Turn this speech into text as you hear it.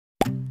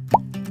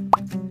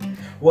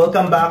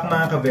Welcome back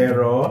mga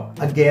ka-Vero.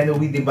 Again,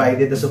 we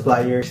divided the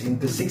suppliers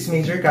into 6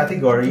 major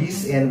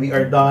categories and we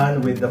are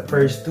done with the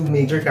first 2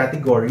 major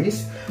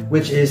categories,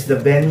 which is the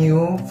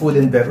venue, food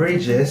and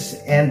beverages,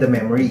 and the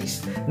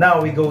memories.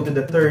 Now we go to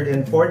the 3rd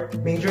and 4th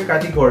major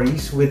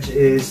categories, which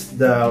is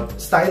the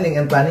styling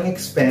and planning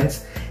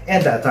expense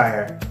and the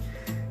attire.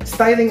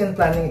 Styling and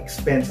planning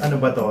expense, ano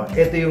ba to?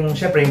 Ito yung,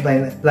 syempre yung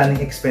planning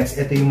expense,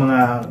 ito yung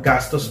mga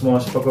gastos mo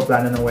sa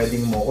pagpaplano ng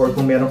wedding mo, or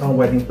kung meron kang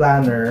wedding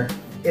planner,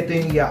 ito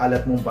yung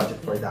iaalat mong budget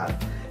for that.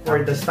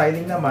 For the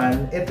styling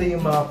naman, ito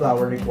yung mga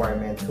flower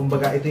requirements.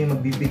 Kumbaga, ito yung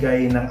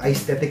magbibigay ng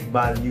aesthetic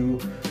value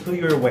to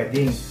your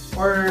wedding.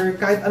 Or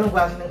kahit anong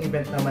klase ng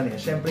event naman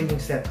syempre yung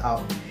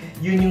setup,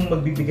 yun yung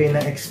magbibigay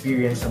ng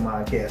experience sa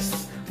mga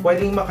guests.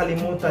 Pwedeng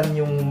makalimutan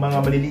yung mga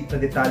maliliit na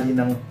detalye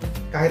ng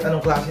kahit anong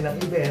klase ng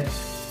event,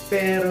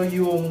 pero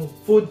yung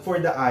food for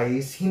the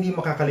eyes, hindi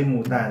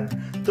makakalimutan.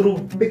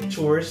 Through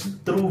pictures,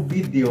 through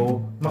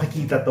video,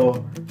 makikita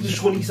to.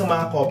 Usually sa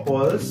mga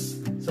couples,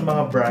 sa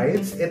mga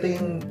brides, ito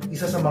yung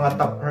isa sa mga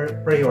top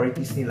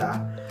priorities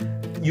nila,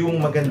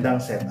 yung magandang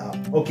setup.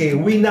 Okay,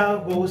 we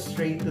now go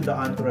straight to the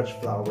entourage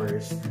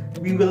flowers.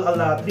 We will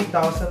allow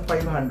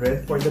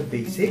 3,500 for the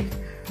basic,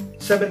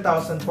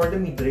 7,000 for the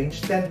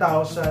mid-range, 10,000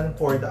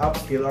 for the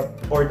upscale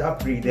or the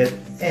upgraded,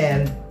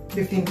 and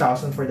 15,000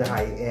 for the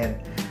high-end.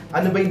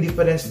 Ano ba yung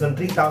difference ng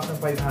 3,500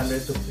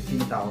 to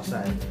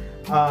 15,000?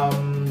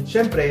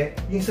 Siyempre,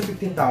 yung sa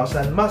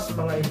 15,000, mas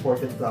mga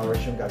imported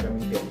flowers yung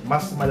gagamitin.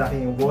 Mas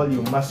malaki yung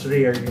volume, mas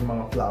rare yung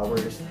mga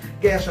flowers.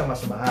 Kaya siya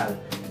mas mahal.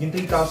 Yung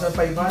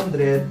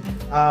 3,500,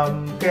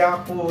 kaya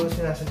ako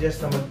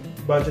sinasuggest na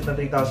mag-budget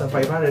ng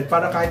 3,500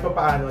 para kahit pa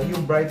paano,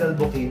 yung bridal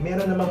bouquet,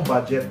 meron namang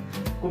budget.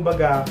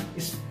 Kumbaga,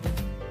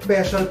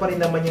 special pa rin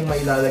naman yung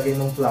mailalagay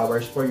ng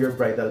flowers for your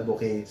bridal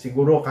bouquet.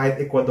 Siguro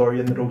kahit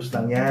Ecuadorian rose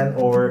lang yan,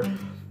 or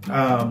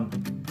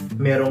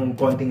merong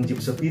konting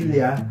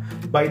gypsophilia.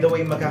 By the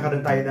way,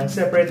 magkakaroon tayo ng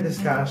separate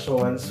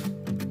discussions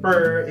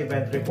per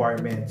event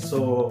requirement.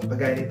 So,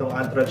 kagaya nitong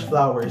entourage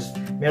flowers,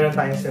 meron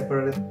tayong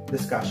separate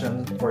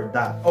discussion for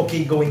that.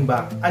 Okay, going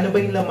back. Ano ba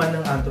yung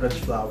laman ng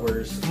entourage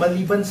flowers?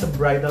 Maliban sa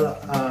bridal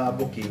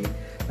bouquet,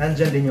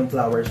 nandyan din yung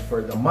flowers for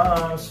the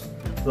moms,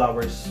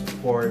 flowers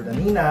for the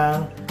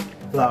ninang,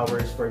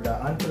 flowers for the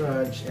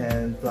entourage,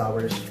 and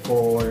flowers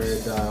for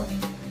the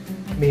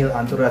male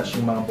entourage,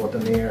 yung mga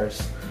boutonnieres.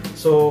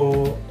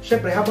 So,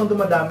 syempre, habang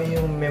dumadami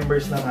yung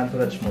members ng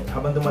entourage mo,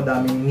 habang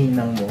dumadami yung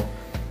ninang mo,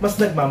 mas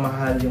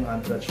nagmamahal yung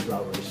entourage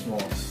flowers mo.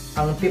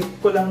 Ang tip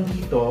ko lang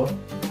dito,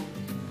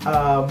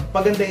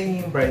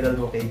 pagandahin yung bridal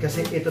bouquet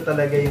kasi ito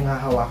talaga yung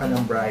hahawakan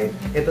ng bride.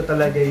 Ito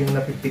talaga yung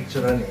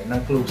napipicturean ng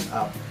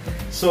close-up.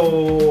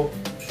 So,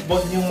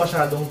 huwag niyong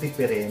masyadong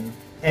tipirin.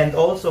 And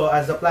also,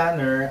 as a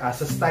planner, as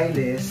a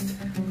stylist,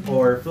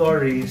 or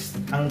florist,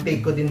 ang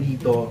take ko din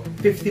dito,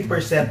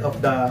 50% of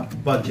the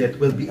budget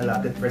will be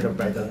allotted for the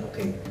bridal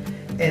bouquet.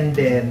 And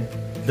then,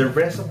 the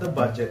rest of the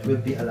budget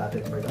will be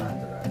allotted for the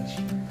entourage.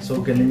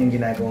 So, ganun yung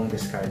ginagawang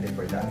discarded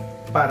for that.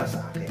 Para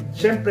sa akin.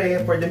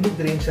 Siyempre, for the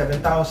mid-range,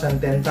 7,000,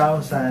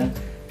 10,000,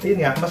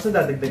 yun nga, mas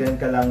nadadagdagan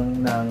ka lang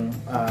ng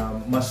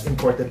mas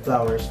imported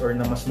flowers or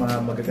na mas mga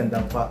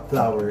magagandang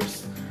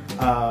flowers.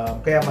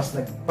 Kaya mas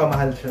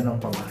nagpamahal siya ng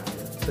pamahal.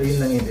 So,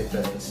 yun lang yung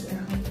difference niya.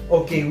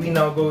 Okay, we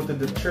now go to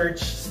the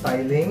church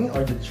styling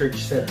or the church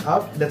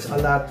setup. Let's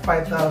allot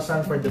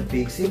 5,000 for the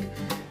basic,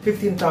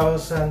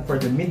 15,000 for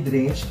the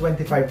mid-range,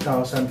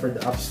 25,000 for the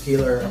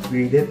upscale or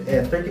upgraded,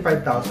 and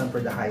 35,000 for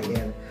the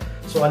high-end.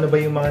 So, ano ba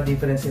yung mga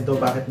difference nito?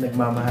 Bakit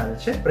nagmamahal?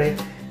 Siyempre,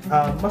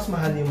 mas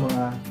mahal yung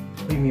mga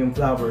premium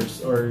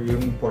flowers or yung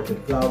imported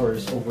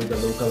flowers over the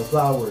local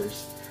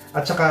flowers.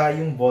 At saka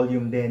yung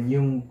volume din,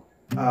 yung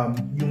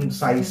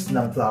size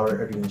ng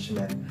flower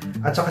arrangement.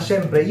 At saka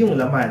syempre, yung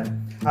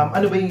laman.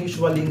 Ano ba yung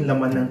usually yung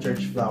laman ng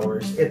church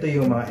flowers? Ito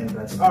yung mga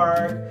entrance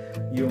arc,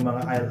 yung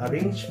mga aisle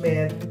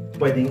arrangement,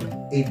 pwedeng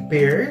 8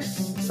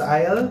 pairs sa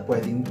aisle,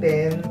 pwedeng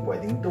 10,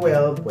 pwedeng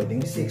 12,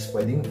 pwedeng 6,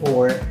 pwedeng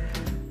 4.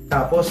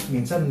 Tapos,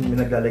 minsan,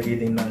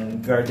 naglalagay din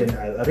ng garden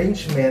aisle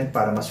arrangement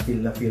para mas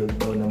feel na feel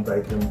daw ng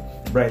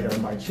bridal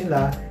march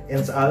nila.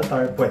 And sa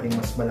altar, pwedeng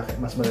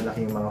mas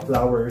malalaki yung mga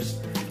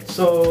flowers.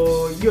 So,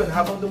 yun,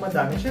 habang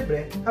dumadami,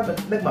 syempre, habang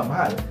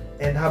nagmamahal.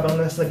 And habang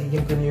mas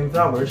nagiging premium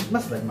flowers,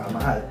 mas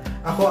nagmamahal.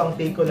 Ako, ang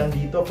take ko lang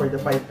dito for the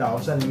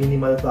 5,000,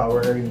 minimal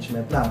flower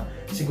arrangement lang.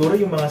 Siguro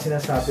yung mga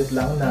sinasapit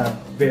lang na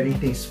very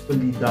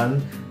tastefully done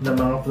na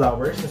mga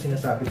flowers na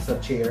sinasapit sa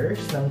chairs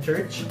ng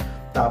church.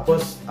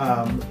 Tapos,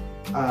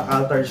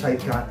 altar side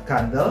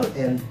candle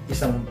and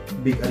isang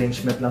big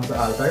arrangement lang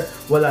sa altar.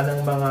 Wala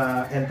nang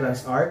mga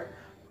entrance arc.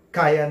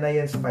 Kaya na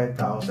yan sa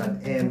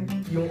 5,000. And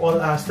yung all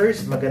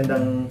asters,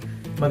 magandang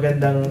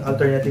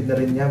alternative na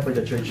rin yan for the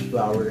church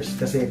flowers.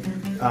 Kasi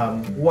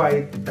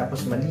white,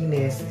 tapos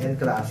malinis, and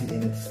classy,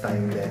 and it's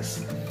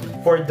timeless.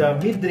 For the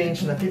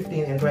mid-range na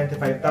 15 and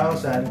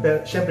 25,000,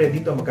 pero syempre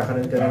dito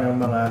magkakaroon ka na ng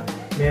mga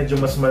medyo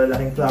mas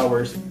malalaking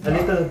flowers, a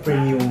little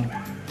premium.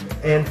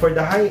 And for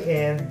the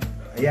high-end,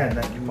 ayan,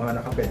 yung mga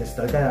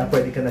naka-pedestal ka na,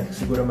 pwede ka na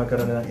siguro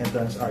magkaroon ng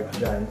entrance arc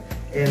dyan,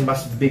 and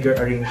mas bigger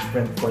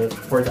arrangement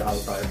for the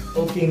altar.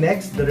 Okay,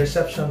 next, the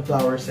reception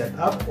flower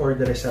setup or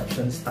the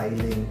reception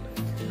styling.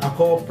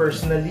 Ako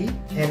personally,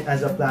 and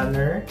as a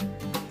planner,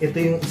 ito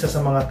yung isa sa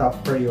mga top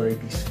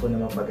priorities ko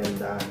na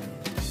mapaganda.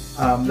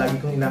 Lagi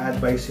kong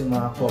ina-advise yung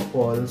mga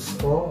couples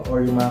ko,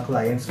 or yung mga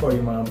clients ko, or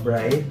yung mga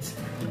brides,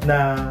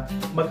 na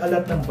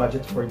mag-allot ng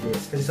budget for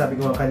this. Kasi sabi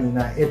ko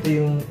kanina, ito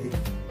yung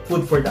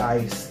food for the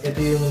eyes. Ito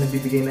yung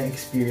nagbibigay ng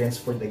experience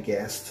for the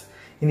guest.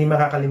 Hindi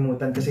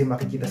makakalimutan kasi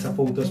makikita sa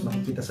photos,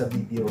 makikita sa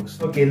videos.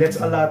 Okay, let's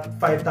allot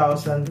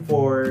 5,000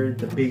 for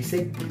the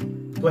basic,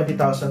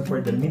 20,000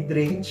 for the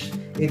mid-range,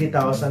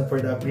 80,000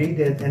 for the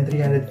upgraded, and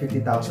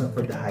 350,000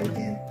 for the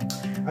high-end.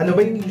 Ano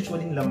ba yung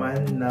usually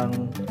laman ng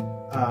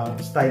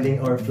styling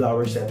or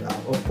flower setup?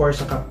 Of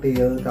course, sa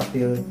cocktail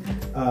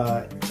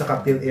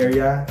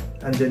area,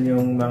 andyan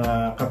yung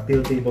mga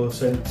cocktail table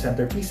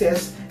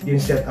centerpieces, yung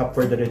setup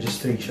for the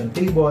registration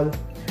table.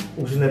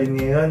 Uso na rin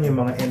ngayon yung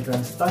mga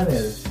entrance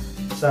tunnel.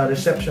 Sa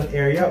reception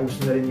area,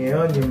 uso na rin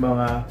ngayon yung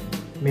mga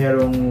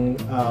merong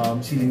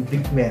ceiling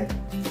treatment.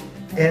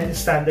 And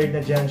standard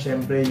na dyan,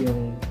 syempre,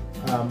 yung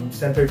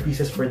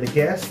centerpieces for the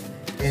guest,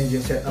 and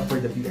yung setup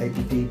for the VIP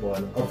table.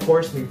 Of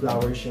course, may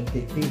flowers yung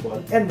cake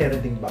table, and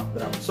meron ding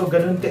backdrop. So,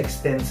 ganun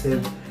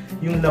ka-extensive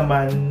yung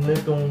laman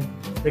nitong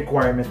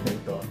requirement na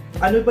ito.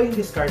 Ano ba yung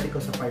discard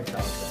ko sa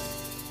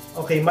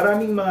 5,000? Okay,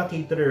 maraming mga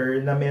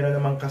caterer na meron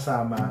namang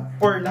kasama,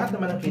 or lahat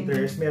naman ng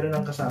caterers meron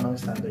ng kasamang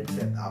standard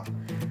setup.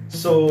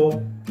 So,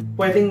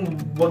 pwedeng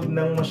wag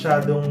nang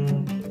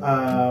masyadong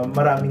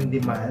maraming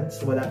demands.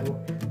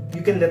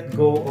 You can let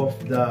go of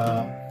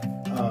the,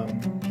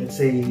 let's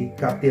say,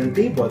 cocktail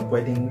table.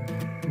 Pwedeng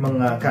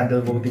mga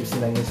candle votives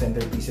lang yung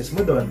centerpieces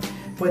mo doon.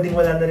 Pwedeng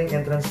wala na ring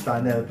entrance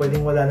tunnel.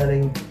 Pwedeng wala na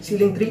ring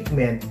ceiling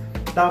treatment.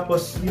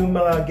 Tapos, yung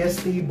mga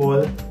guest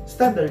table,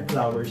 standard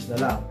flowers na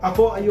lang.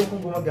 Ako,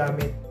 ayokong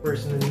gumagamit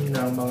personally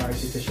ng mga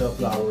artificial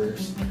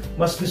flowers.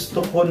 Mas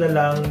gusto ko na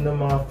lang ng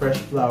mga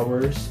fresh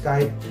flowers,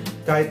 kahit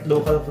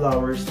local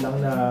flowers lang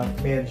na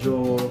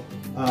medyo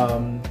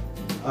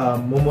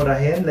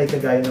mumurahin, like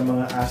kagaya ng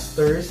mga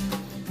asters.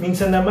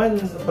 Minsan naman,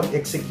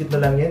 pag-execute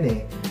na lang yan eh.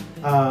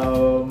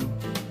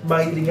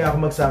 Mahilig nga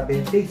ako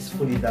magsabi,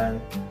 tastefully done.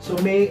 So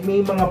may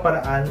mga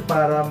paraan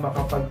para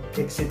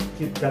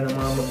makapag-execute ka ng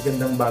mga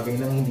magagandang bagay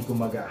nang hindi ko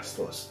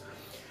magastos.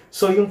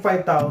 So yung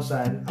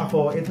 5,000,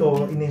 ako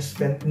ito,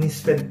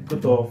 in-spend ko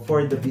to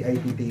for the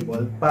VIP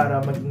table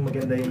para maging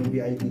maganda yung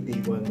VIP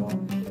table mo.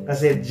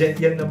 Kasi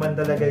yan naman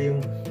talaga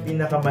yung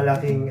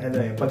pinakamalaking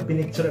pag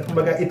pinicture,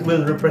 kumbaga it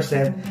will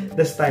represent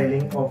the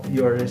styling of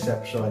your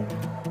reception.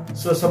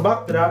 So sa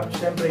backdrop,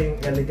 syempre yung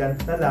elegant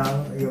na lang,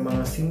 yung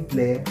mga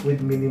simple with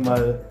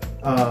minimal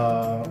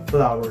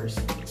flowers.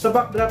 Sa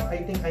backdrop,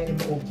 I think I am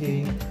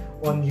okay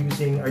on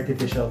using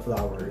artificial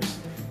flowers.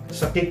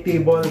 Sa cake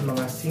table,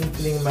 mga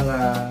simpleng, mga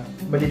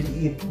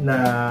maliliit na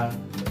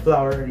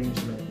flower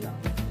arrangement lang.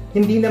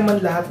 Hindi naman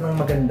lahat ng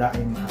maganda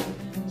ay mahal.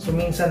 So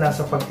minsan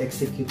nasa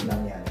pag-execute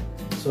lang yan.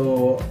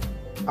 So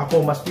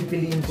ako, mas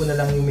pipiliin ko na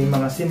lang yung may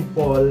mga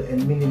simple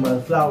and minimal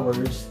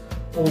flowers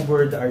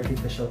over the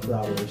artificial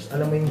flowers.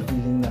 Alam mo yung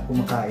feeling na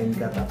kumakain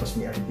ka tapos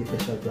may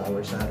artificial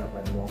flowers sa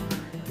harapan mo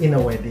in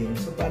a wedding.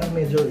 So parang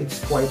medyo it's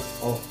quite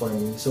off for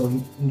me. So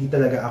hindi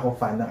talaga ako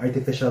fan ng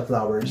artificial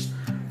flowers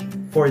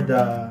for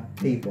the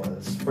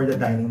tables, for the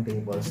dining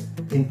tables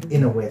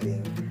in a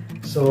wedding.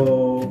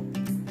 So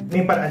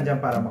may paraan dyan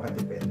para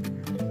makatipid.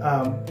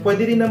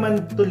 Pwede rin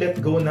naman to let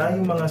go na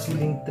yung mga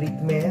ceiling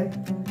treatment.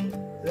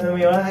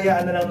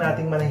 Hayaan na lang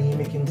nating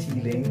manahimik yung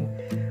ceiling.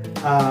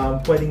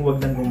 Pwedeng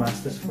wag nang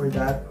gumastos for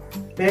that.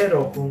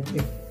 Pero kung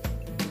if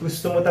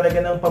gusto mo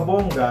talaga ng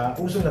pabongga,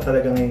 uso na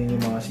talaga ngayon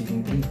yung mga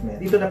ceiling treatment.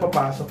 Dito na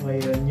papasok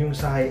ngayon yung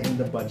sa high-end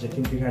na budget,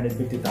 yung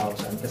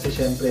 350,000. Kasi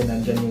syempre,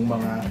 nandyan yung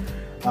mga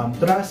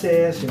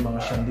trusses, yung mga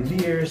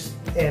chandeliers,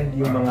 and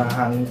yung mga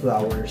hanging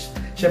flowers.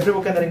 Syempre,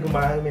 huwag ka na rin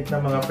gumamit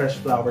ng mga fresh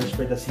flowers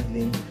for the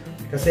ceiling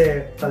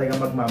kasi talagang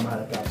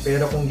magmamahal ka.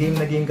 Pero kung game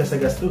na game ka sa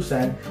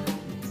gastusan,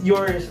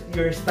 your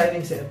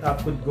styling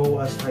setup could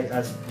go as high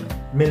as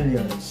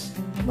millions.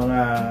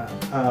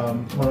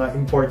 Mga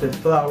imported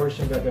flowers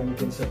yung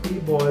gagamitin sa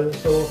table.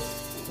 So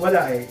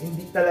wala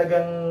hindi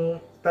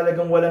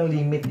talagang walang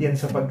limit yan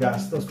sa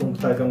paggastos kung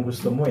talagang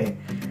gusto mo eh.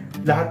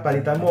 Lahat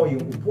palitan mo,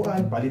 yung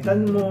upuan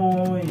palitan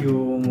mo,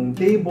 yung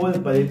table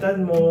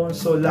palitan mo,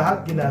 so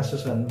lahat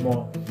ginastosan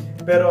mo.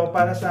 Pero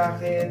para sa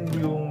akin,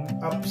 yung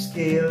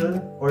upscale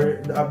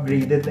or the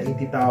upgraded na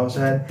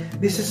 80,000,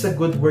 this is a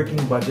good working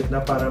budget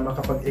na para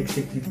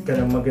makapag-execute ka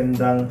ng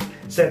magandang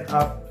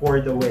setup for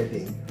the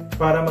wedding.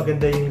 Para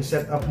maganda yung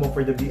setup mo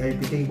for the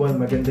VIP table,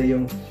 maganda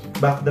yung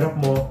backdrop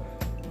mo.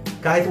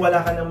 Kahit wala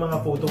ka ng mga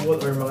photo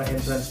wall or mga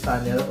entrance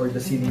tunnel or the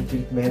ceiling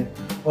treatment,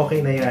 okay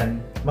na yan.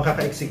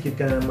 Makaka-execute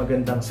ka ng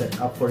magandang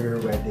setup for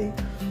your wedding.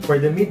 For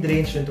the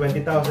mid-range, yung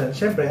 20,000,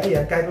 syempre,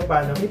 ayan, kahit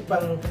pa paano,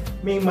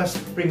 may mas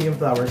premium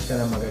flowers ka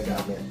na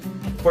magagamit.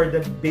 For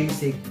the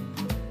basic,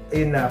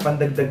 ayun na,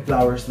 pandagdag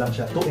flowers lang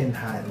siya to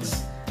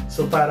enhance.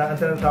 So, parang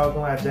ang tinatawag ko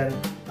nga dyan,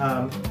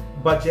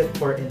 budget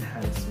for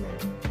enhancement.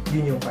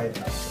 Yun yung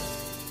 5,000.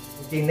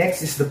 Okay,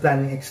 next is the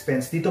planning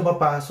expense. Dito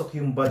papasok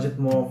yung budget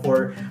mo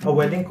for a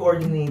wedding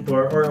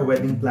coordinator or a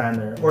wedding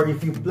planner. Or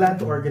if you plan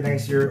to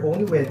organize your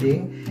own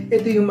wedding,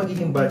 ito yung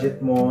magiging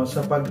budget mo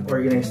sa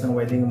pag-organize ng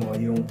wedding mo.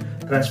 Yung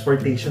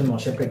transportation mo,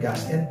 syempre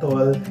gas and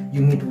toll, you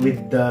meet with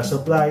the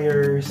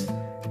suppliers,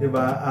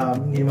 diba?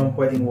 Hindi naman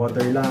pwedeng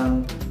water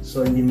lang,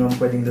 so hindi naman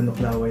pwedeng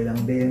lunuklaway lang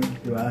din,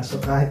 diba?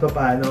 So kahit pa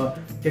paano,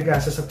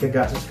 kagastos at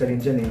kagastos ka rin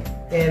dyan eh.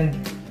 And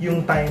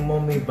yung time mo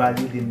may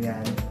value din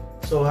yan.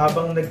 So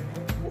habang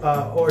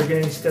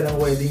organize ka ng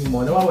wedding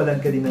mo, nawawalan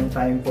ka din ng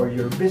time for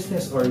your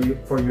business or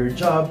for your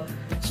job.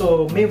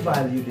 So, may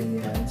value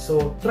din yan.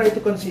 So, try to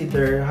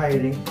consider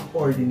hiring a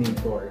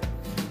coordinator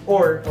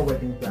or a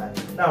wedding planner.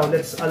 Now,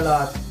 let's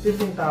allot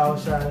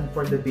 15,000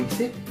 for the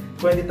basic,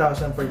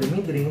 20,000 for the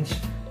mid-range,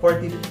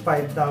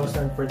 45,000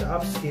 for the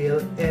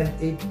upscale, and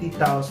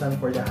 80,000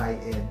 for the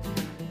high-end.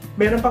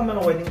 Meron pang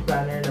mga wedding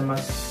planner na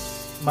mas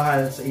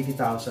mahal sa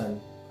 80,000,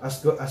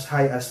 as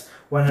high as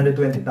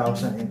 120,000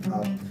 and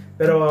up.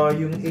 Pero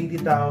yung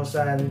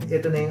 80,000,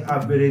 ito na yung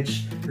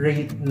average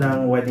rate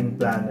ng wedding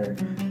planner.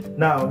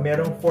 Now,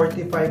 merong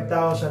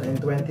 45,000 and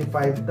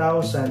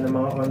 25,000 na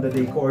mga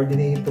on-the-day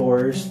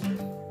coordinators.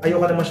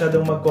 Ayoko na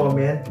masyadong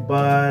mag-comment,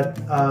 but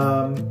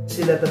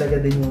sila talaga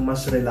din yung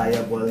mas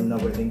reliable na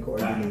wedding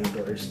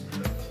coordinators.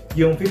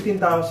 Yung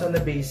 15,000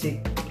 na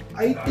basic,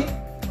 I think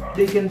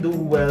they can do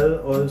well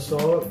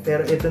also.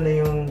 Pero ito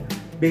na yung,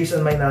 based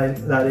on my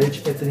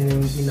knowledge, ito na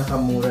yung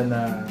pinakamura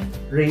na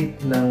rate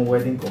ng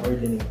wedding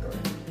coordinator.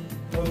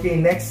 Okay,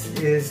 next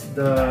is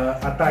the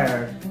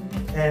attire.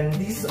 And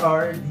these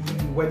are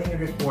the wedding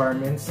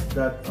requirements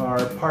that are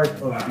part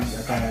of the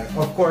attire.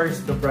 Of course,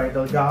 the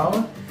bridal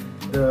gown,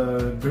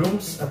 the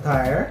groom's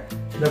attire,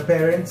 the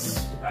parents'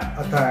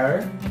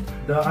 attire,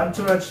 the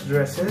entourage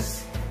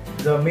dresses,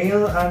 the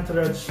male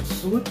entourage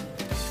suit,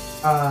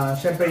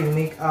 syempre yung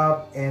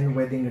makeup and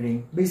wedding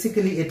ring.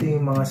 Basically, ito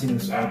yung mga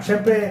sinusuot.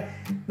 Syempre,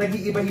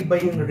 nag-iiba-iba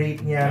yung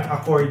rate niya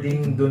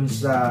according dun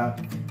sa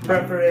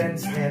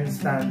preference and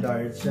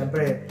standards.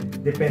 Syempre,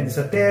 depende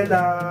sa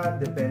tela,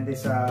 depende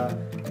sa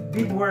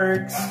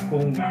beadworks,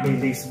 kung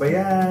may lace ba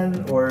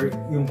yan, or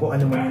yung kung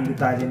ano man yung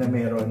detalye na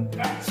meron.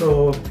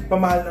 So,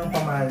 pamahal ng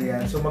pamahal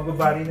yan. So,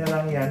 mag-vary na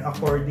lang yan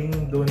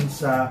according dun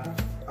sa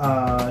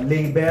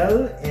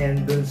label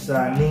and dun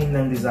sa name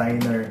ng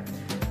designer.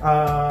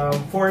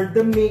 For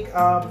the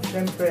makeup,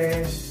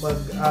 syempre,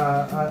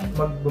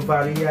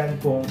 mag-vary yan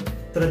kung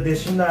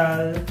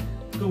traditional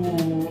to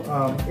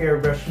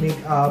airbrush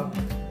makeup,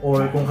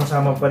 or kung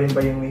kasama pa rin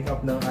ba yung makeup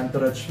ng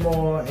entourage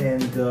mo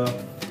and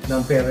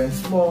ng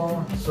parents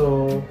mo.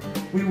 So,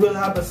 we will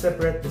have a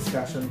separate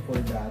discussion for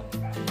that.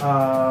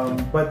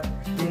 But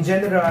in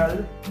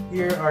general,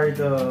 here are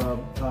the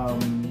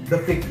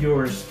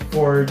figures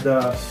for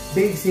the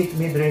basic,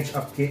 mid-range,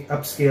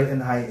 upscale, and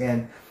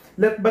high-end.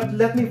 But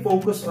let me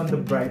focus on the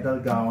bridal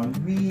gown.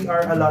 We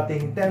are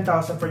allotting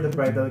 10,000 for the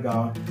bridal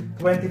gown,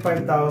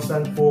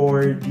 25,000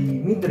 for the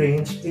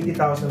mid-range,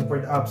 80,000 for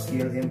the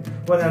upscale, and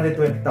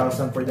 120,000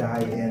 for the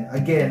high-end.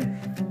 Again,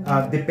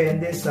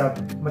 depende sa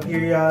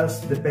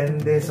materials,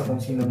 depende sa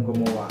kung sinong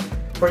gumawa.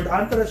 For the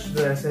entourage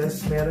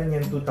dresses, meron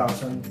yan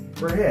 2,000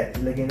 per head.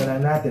 Ilagay na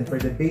lang natin for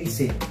the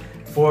basic.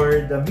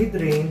 For the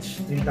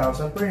mid-range,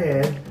 3,000 per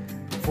head.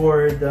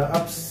 For the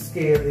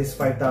upscale is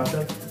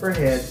 5,000 per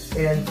head,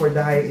 and for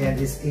the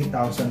high-end is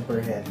 8,000 per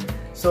head.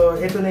 So,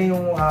 ito na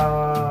yung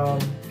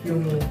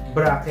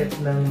bracket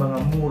ng mga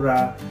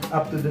mura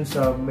up to dun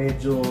sa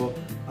medyo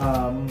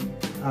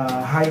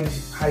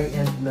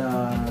high-end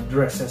na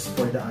dresses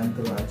for the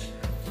entourage.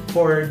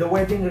 For the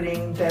wedding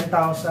ring, 10,000,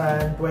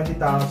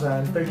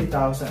 20,000,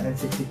 30,000, and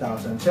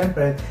 60,000.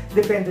 Siyempre,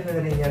 depende na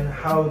rin yan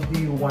how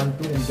do you want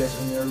to invest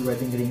on your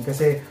wedding ring.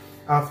 Kasi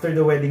after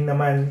the wedding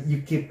naman,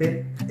 you keep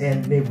it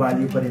and may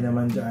value pa rin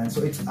naman dyan.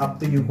 So, it's up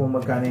to you kung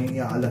magkano yung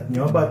i-allot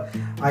nyo. But,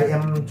 I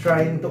am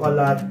trying to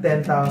allot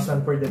 10,000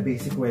 for the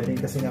basic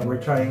wedding kasi nga,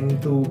 we're trying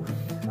to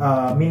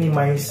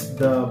minimize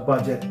the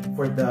budget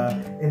for the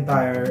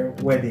entire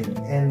wedding.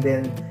 And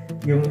then,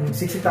 yung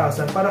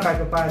 60,000, para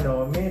kahit pa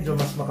paano, medyo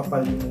mas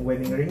makapal yung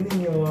wedding ring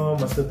ninyo,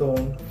 mas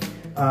totoong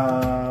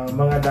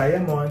mga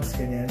diamonds,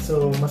 ganyan.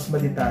 So, mas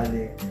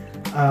madetali.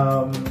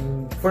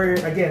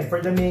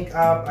 For the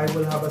makeup, I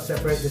will have a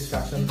separate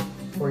discussion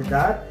for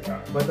that.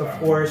 But of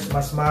course,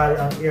 mas mahal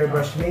ang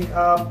airbrush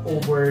makeup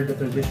over the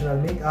traditional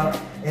makeup.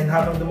 And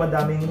habang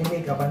dumadami yung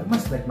makeup,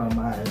 mas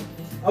nagmamahal.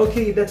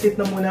 Okay, that's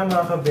it na muna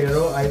mga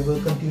ka-Vero. I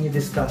will continue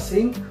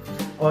discussing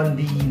on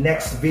the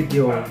next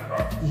video.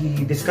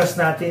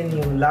 I-discuss natin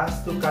yung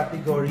last two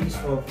categories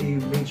of a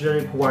major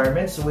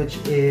requirements,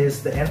 which is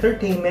the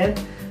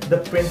entertainment,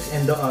 the prints,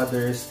 and the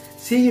others.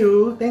 See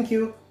you! Thank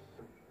you!